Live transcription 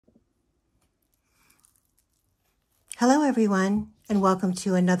Hello everyone, and welcome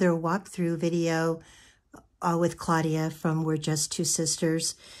to another walkthrough video with Claudia from We're Just Two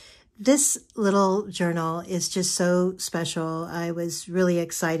Sisters. This little journal is just so special. I was really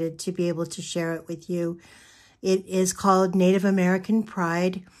excited to be able to share it with you. It is called Native American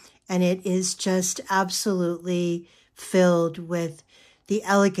Pride, and it is just absolutely filled with the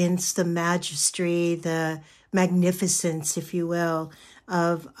elegance, the majesty, the magnificence, if you will,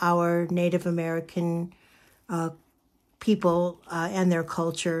 of our Native American people and their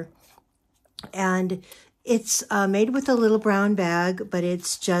culture. And it's made with a little brown bag, but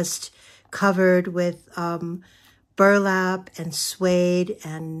it's just covered with burlap and suede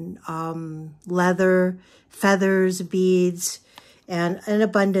and leather, feathers, beads, and an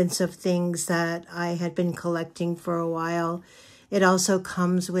abundance of things that I had been collecting for a while. It also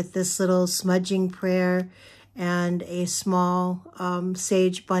comes with this little smudging prayer and a small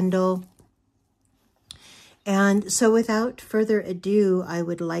sage bundle. And so without further ado, I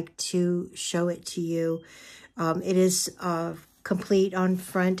would like to show it to you. It is complete on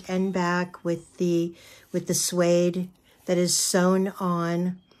front and back with the suede that is sewn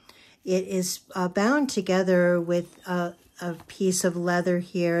on. It is bound together with a piece of leather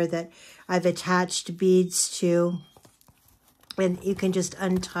here that I've attached beads to. And you can just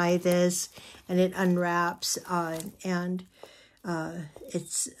untie this and it unwraps and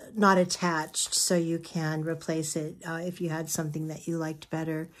it's not attached, so you can replace it if you had something that you liked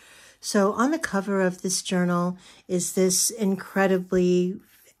better. So on the cover of this journal is this incredibly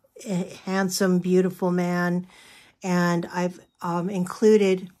handsome, beautiful man, and I've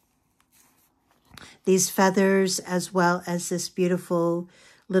included these feathers as well as this beautiful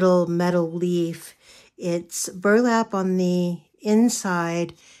little metal leaf. It's burlap on the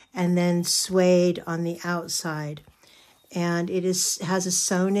inside and then suede on the outside. And it has a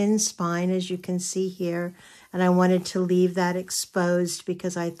sewn-in spine, as you can see here. And I wanted to leave that exposed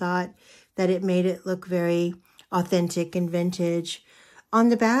because I thought that it made it look very authentic and vintage. On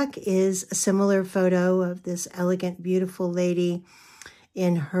the back is a similar photo of this elegant, beautiful lady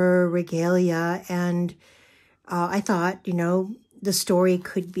in her regalia. And I thought, you know, the story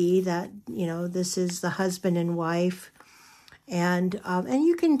could be that, you know, this is the husband and wife. And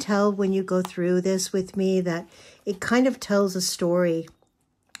you can tell when you go through this with me that it kind of tells a story.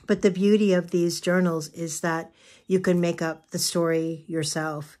 But the beauty of these journals is that you can make up the story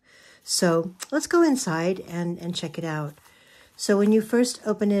yourself. So let's go inside and check it out. So when you first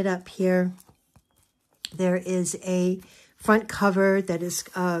open it up here, there is a front cover that is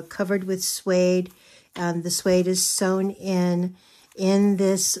covered with suede. And the suede is sewn in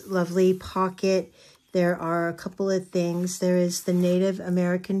this lovely pocket. There are a couple of things. There is the Native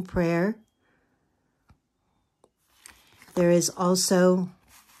American prayer. There is also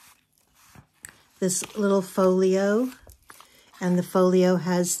this little folio, and the folio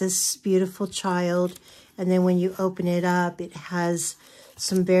has this beautiful child. And then when you open it up, it has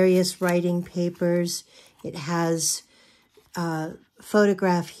some various writing papers. It has a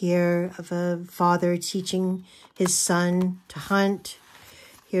photograph here of a father teaching his son to hunt.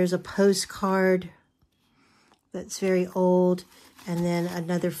 Here's a postcard that's very old, and then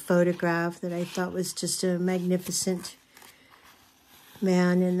another photograph that I thought was just a magnificent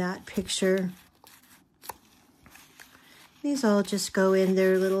man in that picture. These all just go in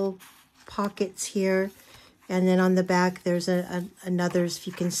their little pockets here, and then on the back there's another. If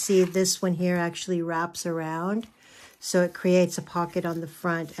you can see, this one here actually wraps around, so it creates a pocket on the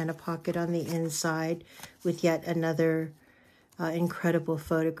front and a pocket on the inside with yet another incredible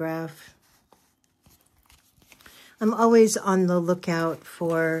photograph. I'm always on the lookout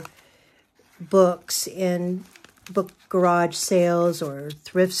for books in book garage sales or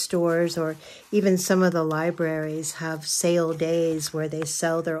thrift stores, or even some of the libraries have sale days where they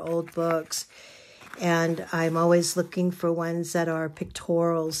sell their old books. And I'm always looking for ones that are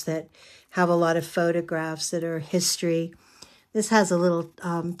pictorials, that have a lot of photographs, that are history. This has a little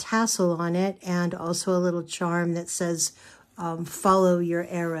tassel on it and also a little charm that says, follow your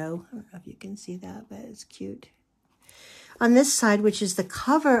arrow. I don't know if you can see that, but it's cute. On this side, which is the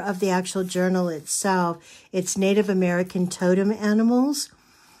cover of the actual journal itself, it's Native American totem animals.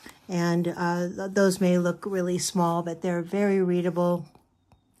 And those may look really small, but they're very readable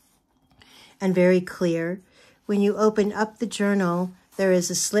and very clear. When you open up the journal, there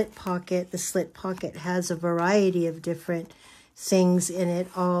is a slit pocket. The slit pocket has a variety of different things in it,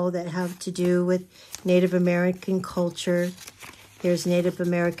 all that have to do with Native American culture. There's Native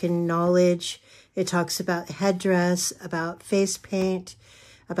American knowledge. It talks about headdress, about face paint,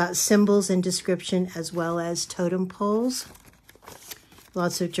 about symbols and description, as well as totem poles.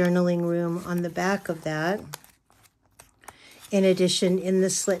 Lots of journaling room on the back of that. In addition, in the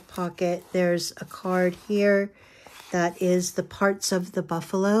slit pocket, there's a card here that is the parts of the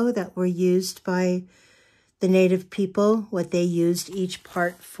buffalo that were used by the native people, what they used each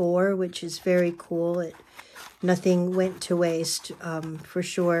part for, which is very cool. Nothing went to waste, for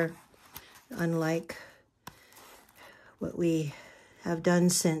sure, unlike what we have done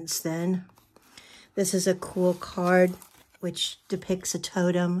since then. This is a cool card which depicts a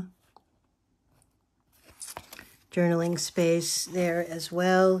totem. Journaling space there as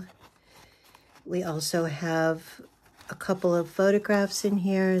well. We also have a couple of photographs in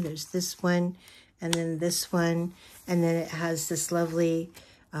here. There's this one, and then this one, and then it has this lovely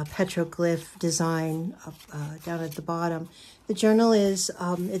petroglyph design down at the bottom. The journal is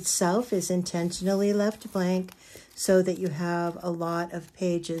itself is intentionally left blank so that you have a lot of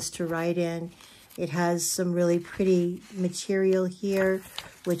pages to write in. It has some really pretty material here,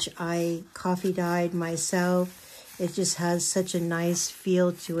 which I coffee dyed myself. It just has such a nice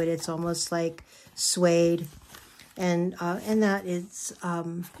feel to it. It's almost like suede. And that is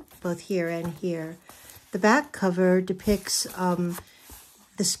both here and here. The back cover depicts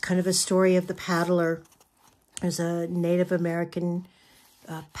this kind of a story of the paddler. There's a Native American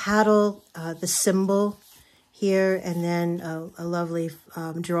paddle, the symbol here, and then a lovely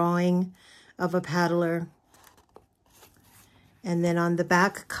drawing of a paddler. And then on the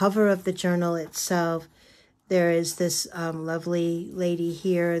back cover of the journal itself, there is this lovely lady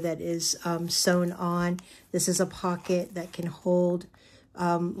here that is sewn on. This is a pocket that can hold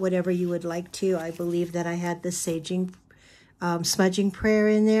whatever you would like to. I believe that I had the smudging prayer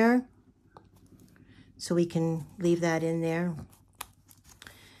in there, so we can leave that in there.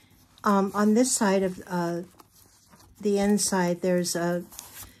 On this side of the inside, there's a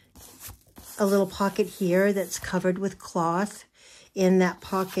little pocket here that's covered with cloth. In that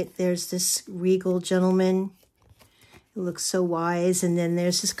pocket, there's this regal gentleman. It looks so wise. And then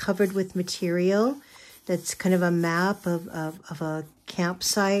there's this covered with material that's kind of a map of a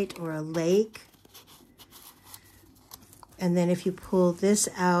campsite or a lake. And then if you pull this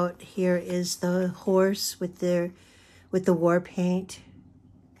out, here is the horse with the war paint.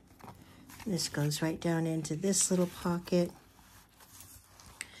 This goes right down into this little pocket.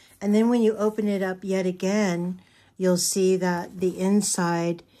 And then when you open it up yet again, you'll see that the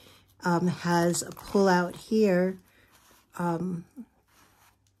inside has a pull-out here. And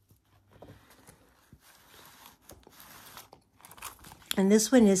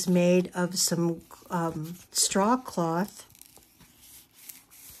this one is made of some straw cloth.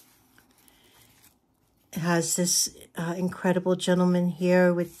 It has this incredible gentleman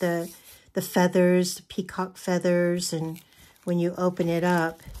here with the feathers, the peacock feathers, and when you open it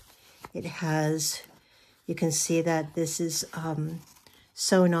up, it has, you can see that this is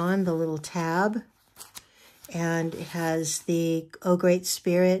sewn on, the little tab, and it has the, "O Great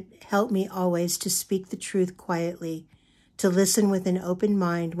Spirit, help me always to speak the truth quietly, to listen with an open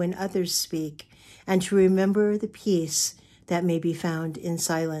mind when others speak, and to remember the peace that may be found in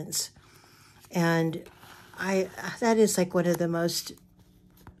silence." And that is like one of the most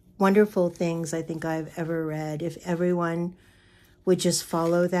wonderful things I think I've ever read. If everyone would just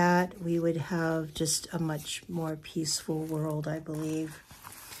follow that, we would have just a much more peaceful world, I believe.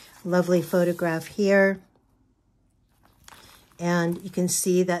 Lovely photograph here. And you can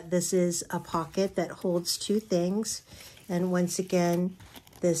see that this is a pocket that holds two things. And once again,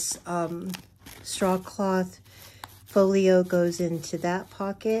 this straw cloth folio goes into that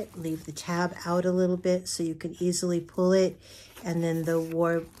pocket. Leave the tab out a little bit so you can easily pull it. And then the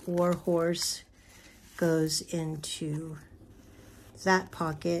war horse goes into that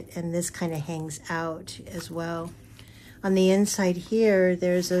pocket, and this kind of hangs out as well. On the inside here,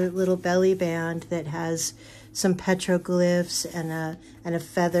 there's a little belly band that has some petroglyphs and a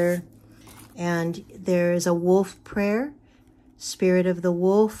feather, and there's a wolf prayer, spirit of the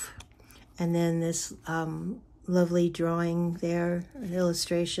wolf, and then this lovely drawing there, an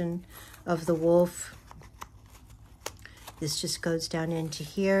illustration of the wolf. This just goes down into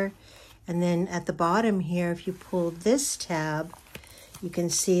here. And then at the bottom here, if you pull this tab, you can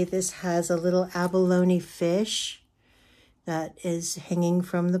see this has a little abalone fish that is hanging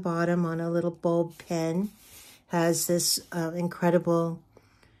from the bottom on a little bulb pen. Has this incredible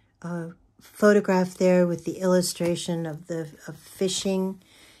photograph there with the illustration of fishing.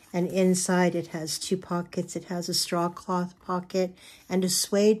 And inside it has two pockets. It has a straw cloth pocket and a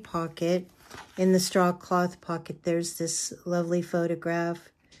suede pocket. In the straw cloth pocket, there's this lovely photograph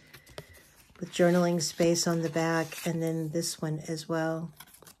with journaling space on the back, and then this one as well.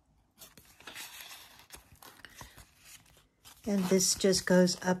 And this just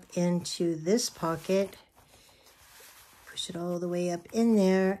goes up into this pocket. Push it all the way up in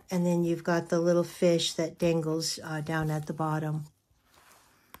there, and then you've got the little fish that dangles down at the bottom.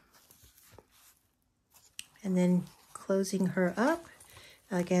 And then closing her up.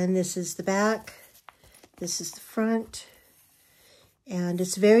 Again, this is the back, this is the front, and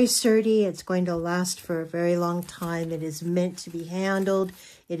it's very sturdy. It's going to last for a very long time. It is meant to be handled.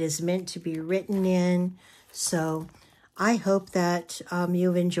 It is meant to be written in. So I hope that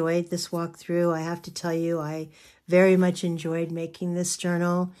you've enjoyed this walkthrough. I have to tell you, I very much enjoyed making this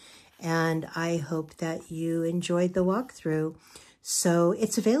journal, and I hope that you enjoyed the walkthrough. So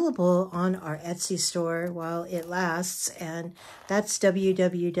it's available on our Etsy store while it lasts, and that's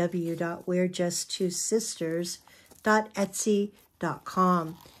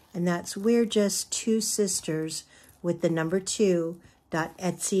www.we'rejusttwosisters.etsy.com, and that's We're Just Two Sisters with the number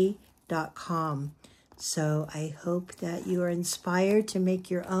 2.etsy.com. So I hope that you are inspired to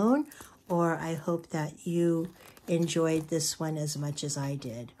make your own, or I hope that you enjoyed this one as much as I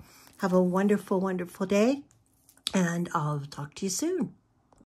did. Have a wonderful, wonderful day, and I'll talk to you soon.